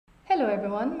Hello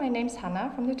everyone, my name's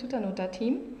Hannah from the Tutanota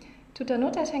team.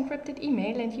 Tutanota is encrypted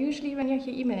email, and usually when you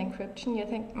hear email encryption you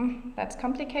think, that's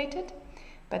complicated,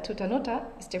 but Tutanota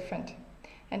is different.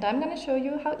 And I'm going to show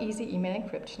you how easy email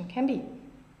encryption can be.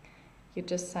 You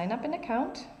just sign up an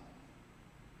account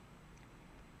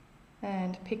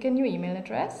and pick a new email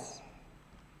address,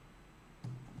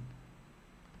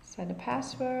 set a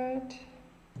password,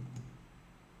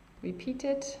 repeat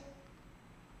it,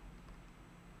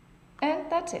 and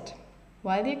that's it.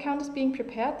 While the account is being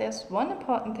prepared, there's one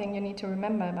important thing you need to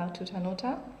remember about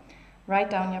Tutanota.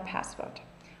 Write down your password.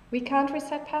 We can't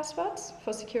reset passwords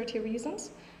for security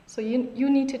reasons, so you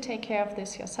need to take care of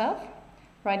this yourself.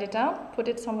 Write it down, put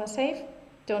it somewhere safe,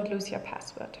 don't lose your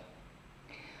password.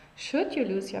 Should you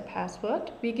lose your password,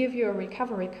 we give you a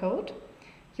recovery code.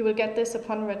 You will get this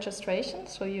upon registration,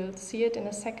 so you'll see it in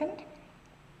a second.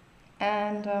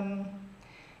 And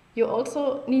you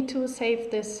also need to save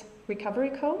this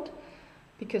recovery code,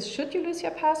 because should you lose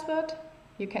your password,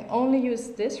 you can only use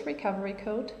this recovery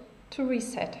code to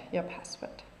reset your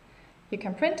password. You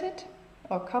can print it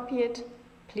or copy it,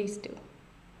 please do.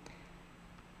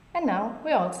 And now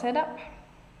we're all set up.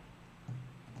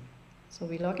 So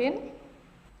we log in,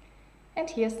 and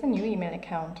here's the new email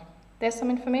account. There's some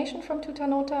information from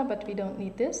Tutanota, but we don't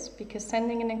need this because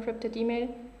sending an encrypted email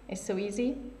is so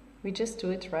easy, we just do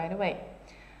it right away.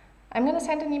 I'm going to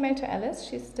send an email to Alice,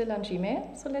 she's still on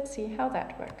Gmail, so let's see how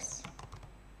that works.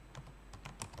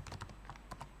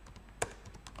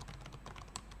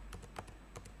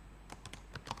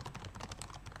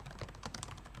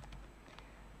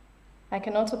 I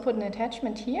can also put an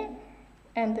attachment here,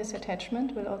 and this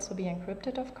attachment will also be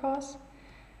encrypted, of course.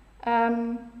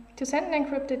 To send an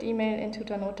encrypted email in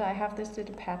Tutanota, I have this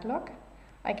little padlock.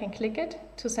 I can click it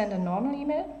to send a normal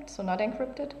email, so not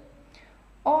encrypted,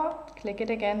 or click it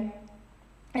again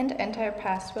and enter a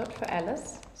password for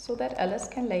Alice so that Alice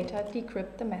can later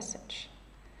decrypt the message.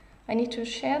 I need to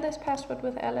share this password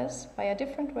with Alice by a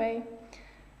different way,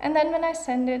 and then when I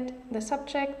send it, the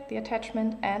subject, the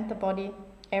attachment and the body,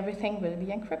 everything will be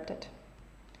encrypted.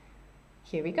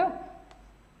 Here we go.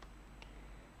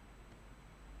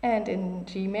 And in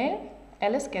Gmail,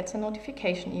 Alice gets a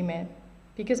notification email,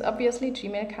 because obviously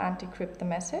Gmail can't decrypt the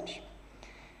message.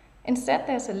 Instead,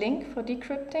 there's a link for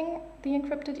decrypting the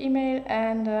encrypted email,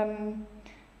 and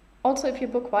also if you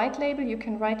book white label, you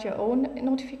can write your own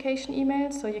notification email.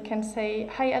 So you can say,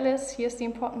 "Hi Alice, here's the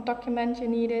important document you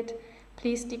needed.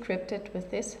 Please decrypt it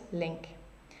with this link."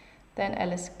 Then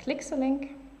Alice clicks the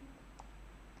link,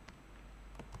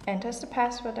 enters the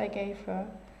password I gave her,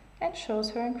 and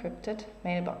shows her encrypted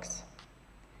mailbox.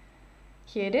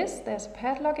 Here it is, there's a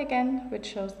padlock again, which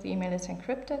shows the email is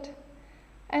encrypted,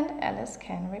 and Alice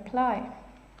can reply.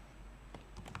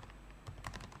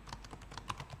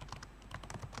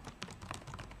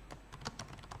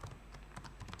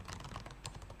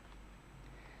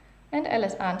 And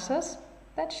Alice answers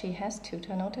that she has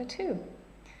Tutanota too.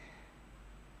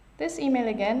 This email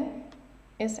again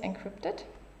is encrypted.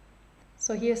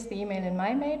 So here's the email in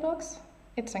my mailbox.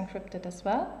 It's encrypted as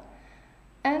well.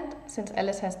 And since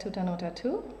Alice has Tutanota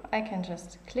too, I can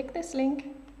just click this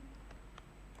link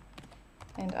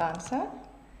and answer,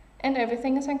 and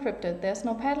everything is encrypted. There's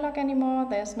no padlock anymore,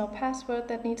 there's no password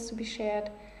that needs to be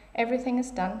shared. Everything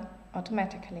is done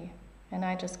automatically. And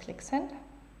I just click send.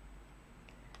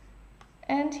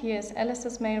 And here's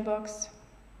Alice's mailbox,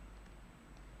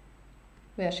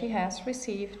 where she has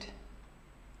received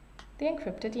the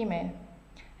encrypted email.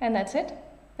 And that's it.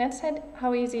 That's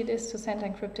how easy it is to send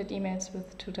encrypted emails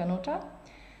with Tutanota.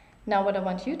 Now what I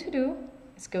want you to do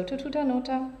is go to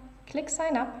Tutanota, click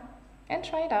sign up, and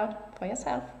try it out for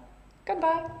yourself.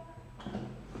 Goodbye!